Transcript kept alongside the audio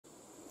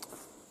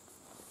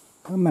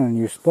I'm in a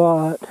new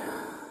spot.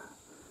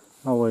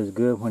 Always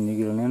good when you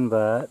get an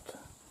invite,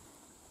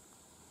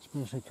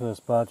 especially to a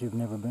spot you've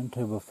never been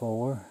to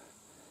before.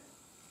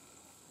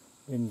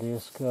 Been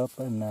disc up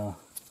and a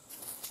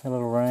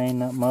little rain,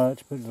 not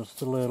much, but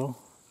just a little.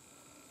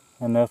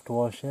 Enough to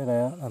wash that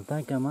out. I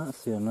think I might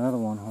see another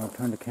one when I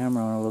turned the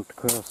camera on. I looked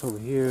across over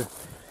here,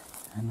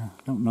 and I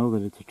don't know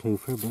that it's a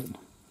twofer, but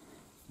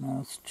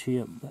no, it's a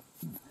chip. But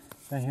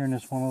been here in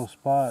this one little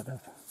spot.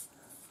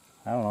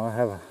 I don't know, I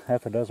have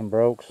half a dozen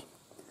brokes.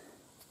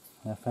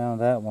 I found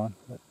that one,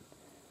 but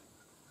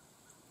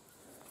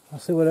I'll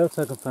see what else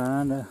I can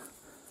find.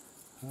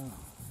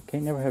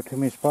 Can't never have too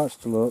many spots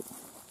to look.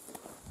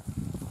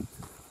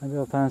 Maybe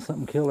I'll find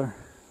something killer.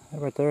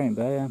 That right there ain't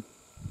bad.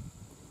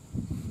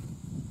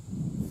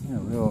 Yeah,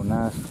 a real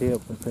nice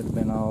tip. If it had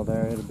been all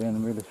there, it'd have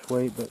been really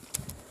sweet, but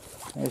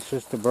it's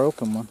just a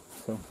broken one.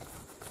 So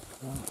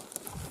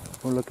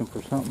we're looking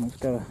for something that's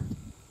got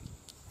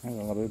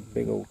a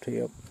big old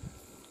tip.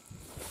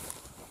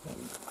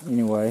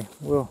 Anyway,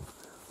 we'll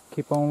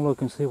keep on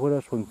looking, see what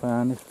else we can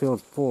find. This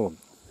field's full of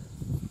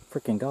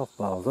freaking golf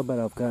balls. I bet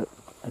I've got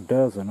a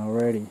dozen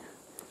already.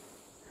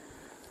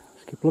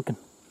 Let's keep looking.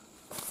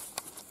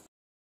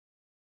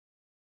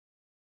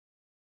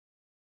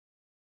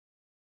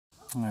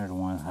 There's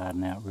one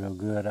hiding out real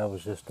good. I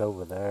was just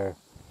over there.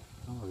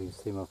 I don't know if you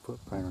can see my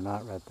footprint or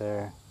not right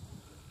there.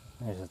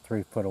 There's a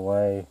 3 foot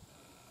away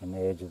in the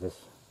edge of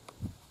this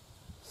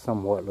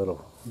somewhat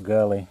little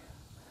gully.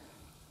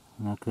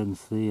 And I couldn't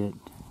see it,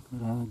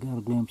 but I got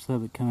a glimpse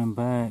of it coming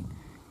back.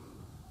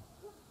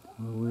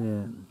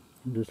 Where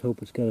I just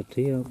hope it's got a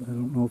tip. I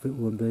don't know if it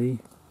would be.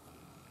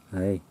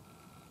 Hey,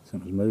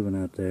 something's moving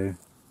out there.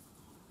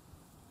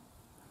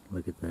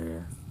 Look at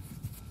that.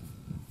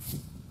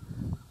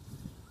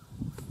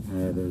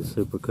 That is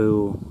super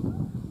cool.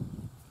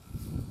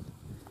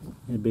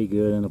 It'd be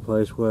good in a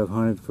place where I've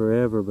hunted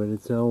forever, but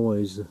it's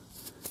always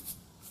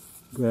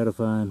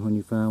gratifying when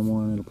you find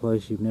one in a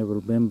place you've never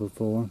been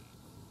before.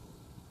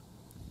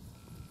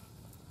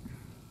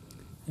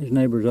 There's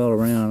neighbors all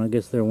around. I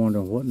guess they're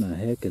wondering, what in the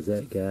heck is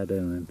that guy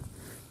doing?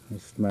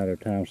 It's a matter of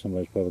time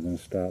somebody's probably going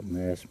to stop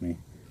and ask me.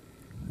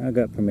 I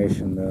got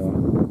permission though.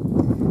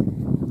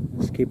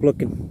 Let's keep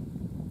looking.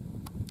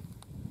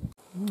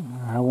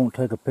 I won't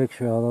take a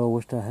picture, although I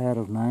wished I had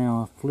it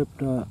now. I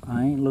flipped up.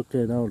 I ain't looked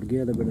at it all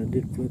together, but I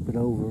did flip it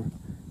over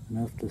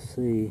enough to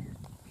see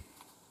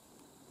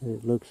that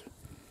it looks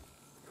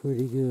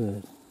pretty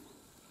good.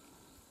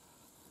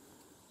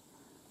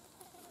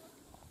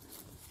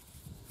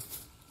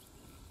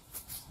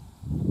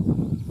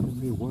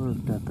 Be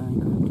worked, I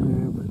think, right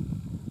there, but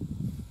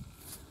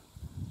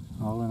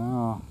all in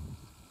all,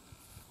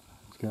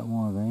 it's got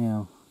one of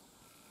them.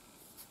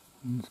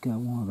 It's got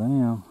one of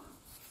them.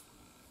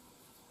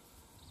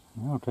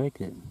 I'll take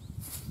it.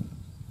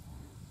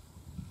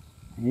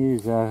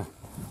 These I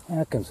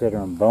consider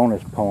them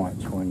bonus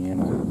points when you're in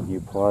a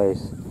new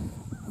place.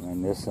 I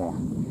mean, this I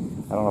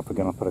don't know if we're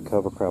gonna put a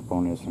cover crop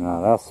on this or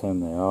not. I assume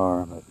they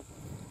are, but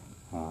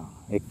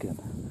it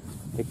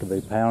could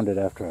be pounded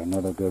after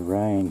another good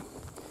rain.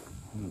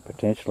 And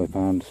potentially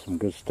find some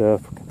good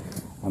stuff.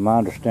 My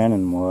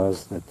understanding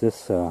was that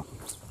this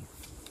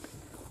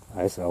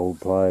it's an old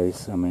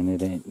place. I mean,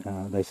 it ain't.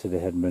 They said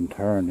it hadn't been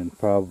turned, and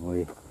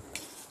probably.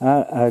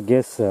 I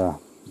guess the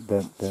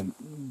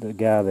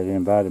guy that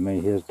invited me,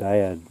 his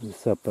dad,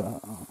 is up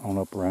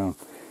around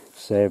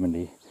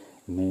 70,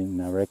 and then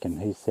I reckon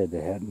he said he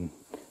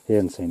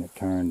hadn't seen it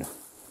turned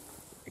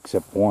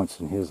except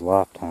once in his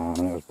lifetime,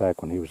 and it was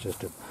back when he was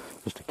just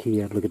a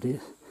kid. Look at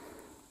this.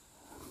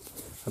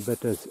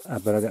 I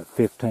bet I got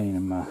 15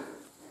 in my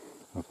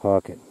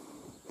pocket.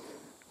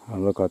 I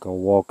look like a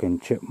walking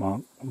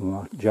chipmunk,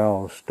 my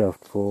jaw's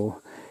stuffed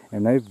full.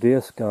 And they've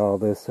disced all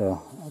this,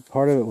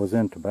 part of it was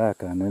in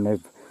tobacco, and then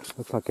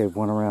looks like they've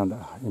went around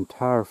the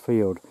entire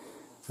field.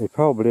 They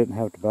probably didn't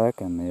have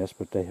tobacco in this,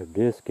 but they have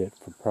disced it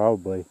for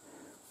probably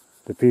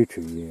the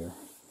future year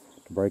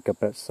to break up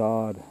that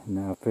sod. And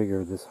now I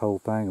figure this whole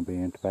thing will be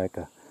in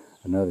tobacco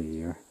another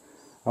year.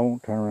 I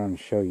won't turn around and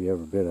show you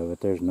every bit of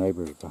it. There's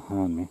neighbors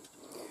behind me.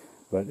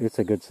 But it's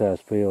a good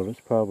sized field.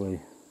 It's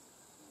probably,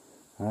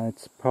 I'd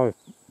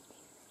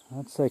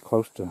say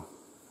close to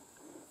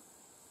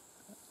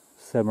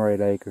 7 or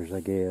 8 acres, I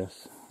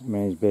guess. I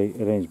mean, it's big.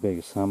 It ain't as big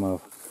as some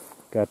I've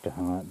got to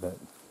hunt, but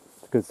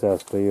it's a good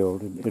sized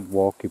field. It'd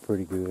walk you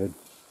pretty good.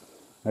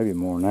 Maybe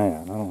more than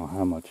that. I don't know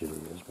how much it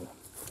is,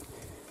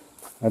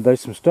 but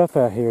there's some stuff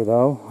out here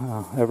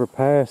though. Ever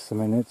pass. I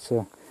mean, it's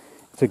a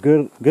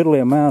goodly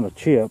amount of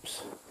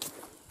chips,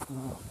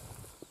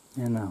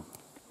 and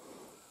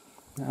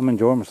I'm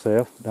enjoying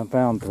myself. I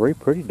found 3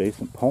 pretty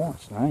decent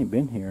points. I ain't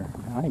been here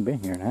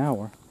an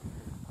hour.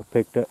 I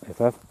picked up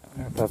there's a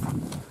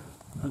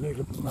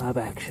live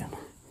action.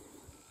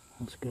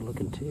 That's a good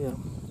looking tip.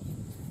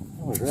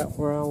 That was right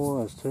where I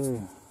was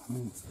too. I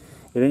mean,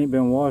 it ain't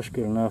been washed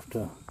good enough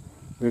to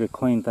really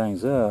clean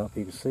things up.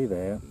 You can see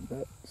that.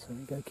 But so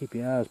you gotta keep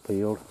your eyes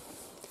peeled.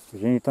 If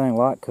there's anything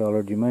light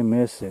colored, you may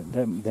miss it.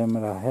 Them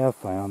that I have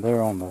found,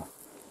 they're on the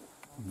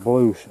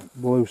blue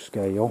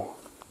scale.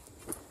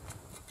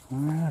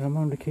 Alright, I'm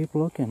going to keep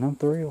looking. I'm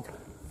thrilled.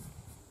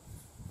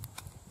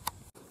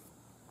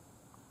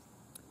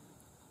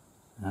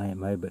 I ain't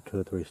made but 2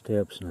 or 3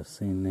 steps and I've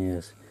seen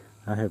this.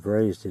 I have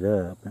raised it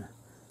up,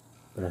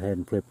 but I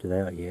hadn't flipped it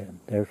out yet.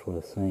 There's what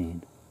I've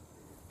seen.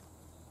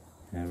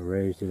 And I've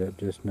raised it up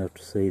just enough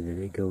to see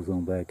that it goes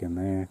on back in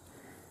there.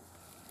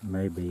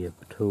 Maybe a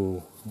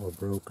tool or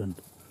broken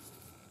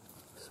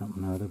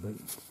something other, but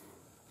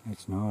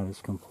it's not.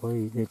 It's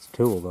complete. It's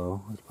tool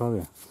though. It's probably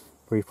a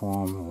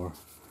freeform, or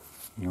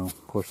you know,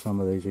 of course some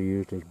of these are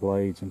used as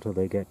blades until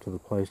they get to the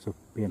place of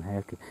being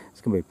hafted.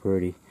 It's gonna be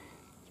pretty.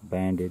 It's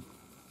banded.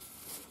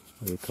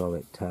 What do you call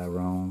it?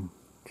 Tyrone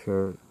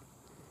shirt.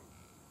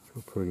 It's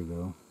real pretty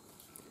though.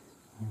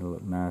 It'll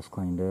look nice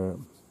cleaned up.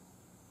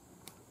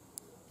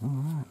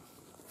 Alright.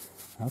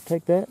 I'll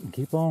take that and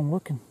keep on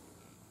looking.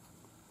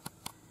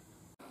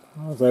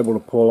 I was able to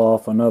pull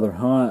off another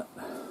hunt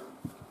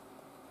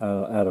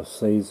out of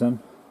season.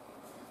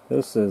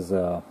 This is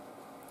a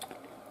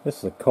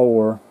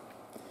core.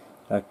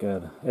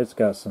 It's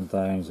got some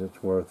things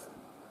that's worth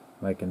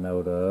making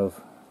note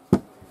of.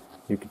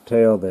 You could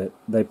tell that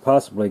they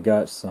possibly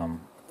got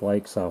some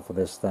flakes off of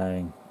this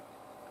thing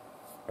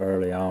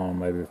early on,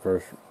 maybe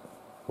first.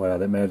 Well,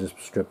 they may have just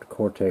stripped the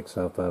cortex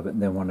off of it,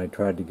 and then when they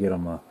tried to get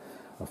them a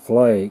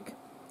flake,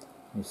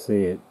 you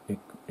see it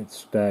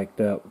stacked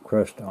up,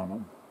 crushed on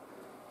them.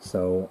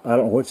 So I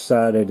don't know which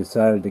side they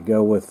decided to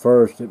go with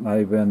first. It may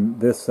have been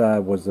this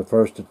side was the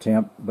first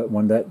attempt, but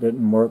when that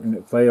didn't work and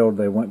it failed,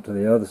 they went to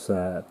the other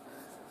side,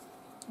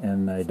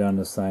 and they done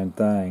the same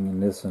thing.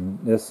 And this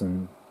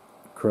one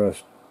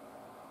crushed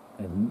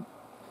and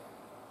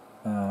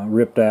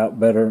ripped out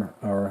better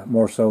or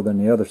more so than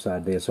the other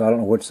side did. So I don't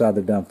know which side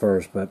they done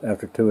first, but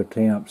after 2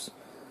 attempts,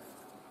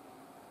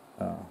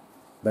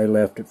 they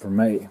left it for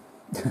me.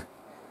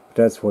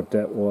 That's what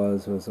that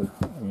was you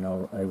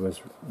know, I was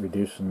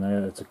reducing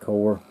that. It's a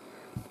core.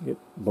 Get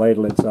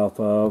bladelets off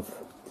of.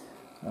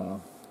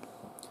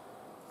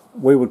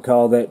 We would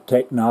call that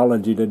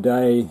technology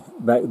today.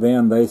 Back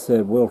then they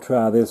said, we'll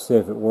try this, see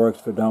if it works.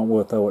 If it don't,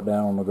 we'll throw it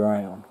down on the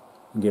ground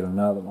and get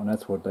another one.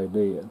 That's what they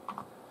did.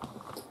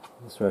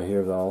 This right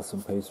here is an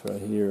awesome piece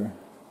right here.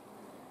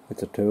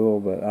 It's a tool,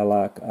 but I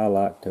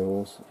like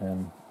tools,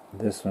 and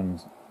this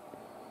one's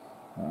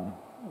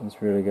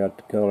it's really got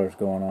the colors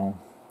going on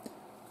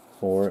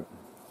for it.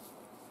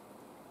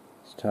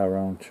 It's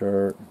Tyrone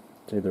shirt.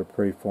 It's either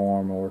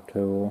preform or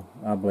tool.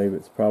 I believe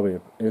it's probably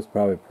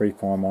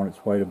preform on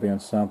its way to being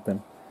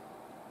something.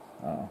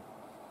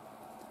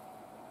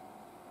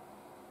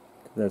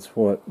 That's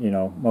what, you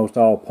know, most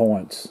all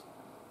points.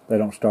 They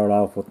don't start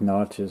off with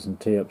notches and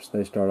tips.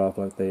 They start off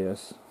like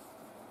this,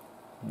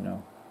 you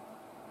know,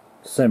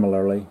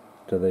 similarly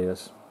to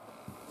this,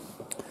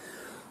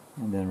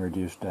 and then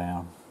reduce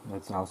down.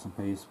 That's an awesome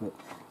piece. But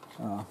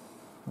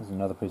there's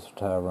another piece of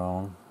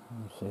Tyrone.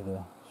 You see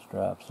the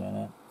stripes in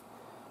it.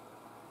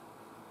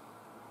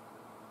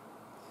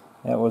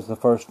 That was the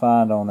first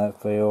find on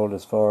that field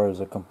as far as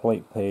a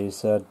complete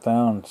piece. I'd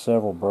found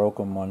several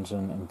broken ones,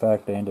 and in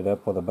fact I ended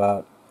up with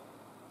about,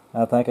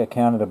 I think I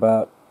counted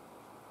about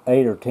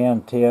 8 or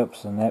 10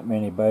 tips and that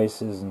many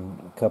bases and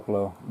a couple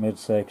of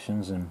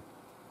midsections, and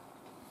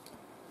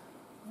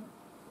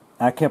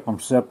I kept them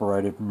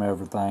separated from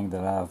everything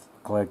that I've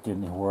collected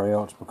anywhere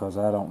else, because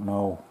I don't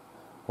know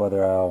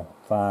whether I'll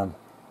find,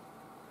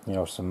 you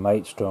know, some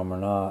mates to them or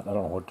not. I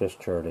don't know what this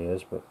chert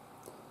is, but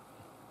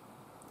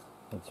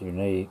it's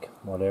unique,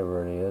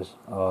 whatever it is,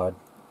 odd.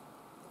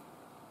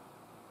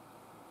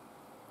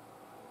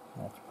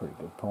 That's a pretty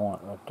good point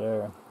right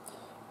there.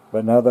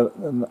 But now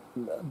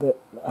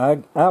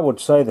I would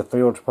say the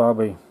field's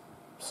probably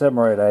 7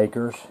 or 8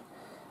 acres,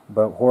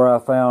 but where I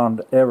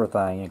found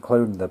everything,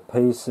 including the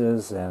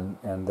pieces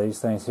and these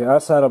things here,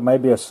 outside of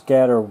maybe a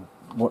scatter,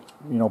 you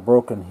know,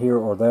 broken here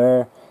or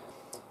there,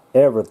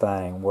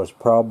 everything was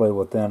probably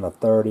within a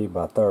 30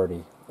 by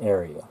 30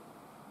 area,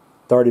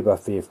 30 by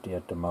 50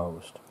 at the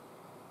most,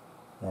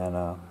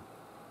 and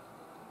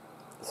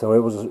so it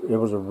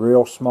was a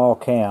real small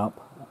camp.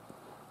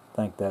 I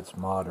think that's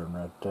modern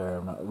right there.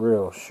 I'm not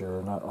real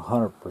sure, not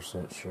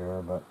 100%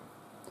 sure, but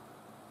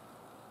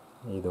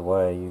either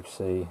way, you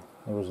see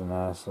it was a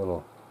nice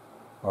little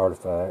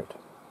artifact.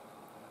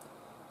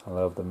 I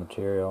love the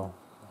material.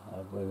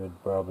 I believe it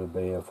would probably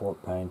be a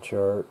Fort Payne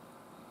shirt.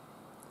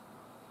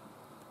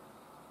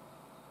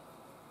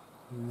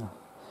 Yeah.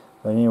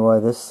 But anyway,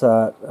 this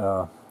site,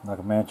 like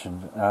I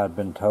mentioned, I had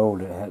been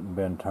told it hadn't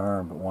been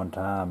turned but one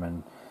time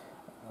in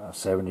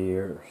 70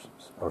 years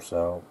or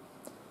so.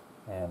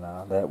 And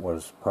that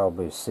was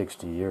probably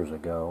 60 years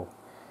ago.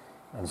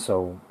 And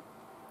so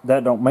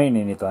that don't mean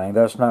anything.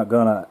 That's not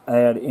going to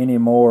add any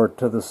more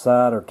to the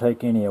site or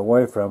take any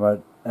away from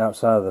it,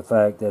 outside of the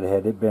fact that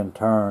had it been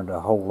turned a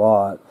whole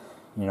lot,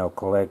 you know,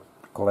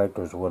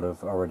 collectors would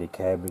have already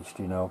cabbaged,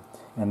 you know.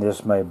 And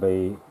this may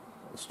be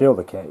still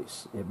the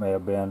case. It may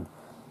have been,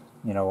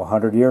 you know,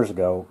 100 years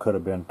ago, could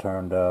have been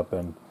turned up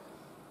and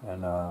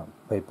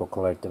people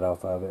collected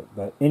off of it.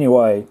 But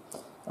anyway,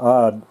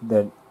 odd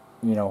that,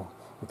 you know,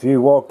 if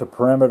you walk the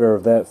perimeter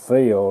of that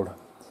field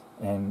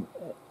and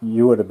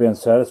you would have been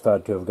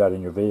satisfied to have got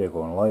in your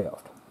vehicle and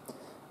left.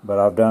 But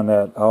I've done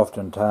that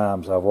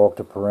oftentimes. I've walked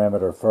the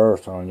perimeter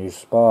first on a new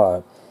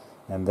spot,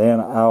 and then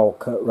I'll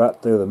cut right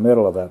through the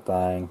middle of that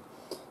thing.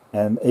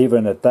 And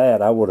even at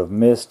that, I would have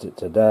missed it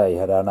today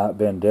had I not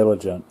been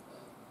diligent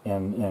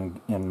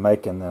in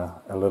making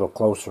a little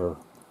closer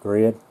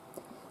grid.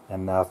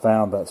 And I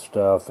found that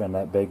stuff in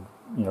that big,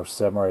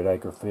 7 or 8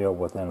 acre field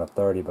within a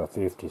 30 by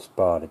 50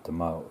 spot at the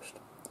most.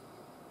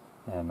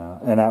 And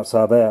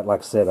outside that,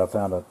 like I said, I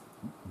found a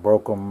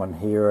broken one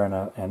here, and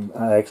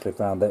I actually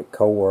found that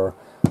core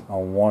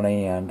on one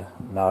end,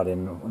 not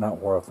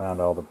where I found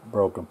all the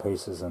broken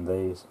pieces in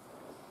these.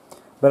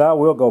 But I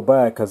will go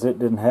back, because it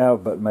didn't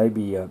have but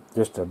maybe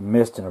just a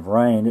misting of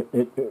rain.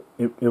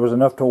 It was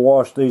enough to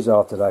wash these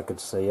off that I could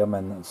see them,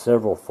 and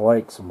several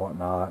flakes and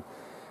whatnot.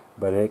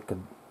 But it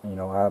could,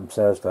 I'm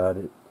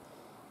satisfied.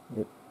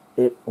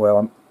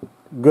 Well,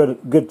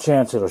 good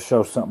chance it'll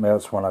show something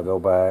else when I go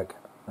back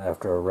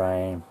after a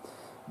rain.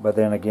 But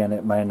then again,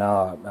 it may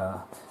not.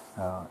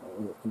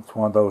 It's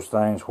one of those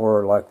things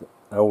where, like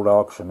the old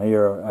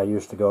auctioneer, I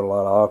used to go to a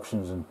lot of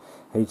auctions, and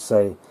he'd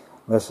say,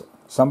 "Listen,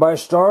 somebody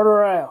start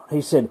her out."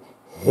 He said,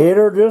 "Hit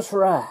her just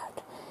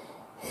right.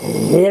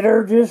 Hit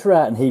her just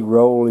right." And he'd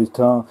roll his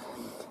tongue.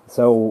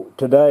 So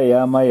today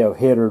I may have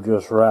hit her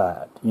just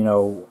right.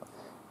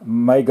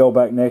 May go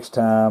back next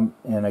time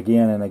and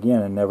again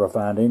and never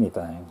find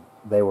anything.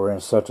 They were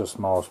in such a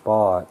small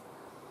spot.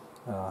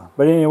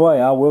 But anyway,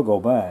 I will go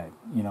back,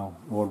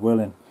 Lord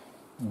willing,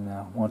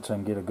 once I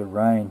can get a good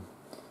rain.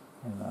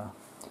 And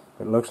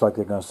it looks like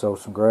they're going to sow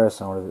some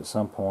grass on it at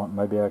some point.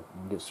 Maybe I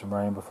can get some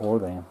rain before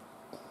then.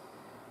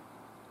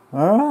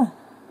 Alright,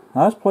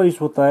 I was pleased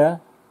with that.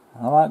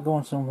 I like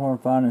going somewhere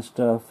and finding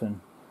stuff,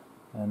 and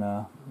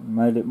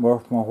made it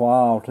worth my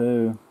while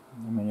too.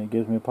 I mean, it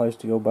gives me a place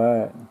to go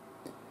back.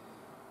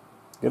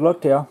 Good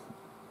luck to y'all.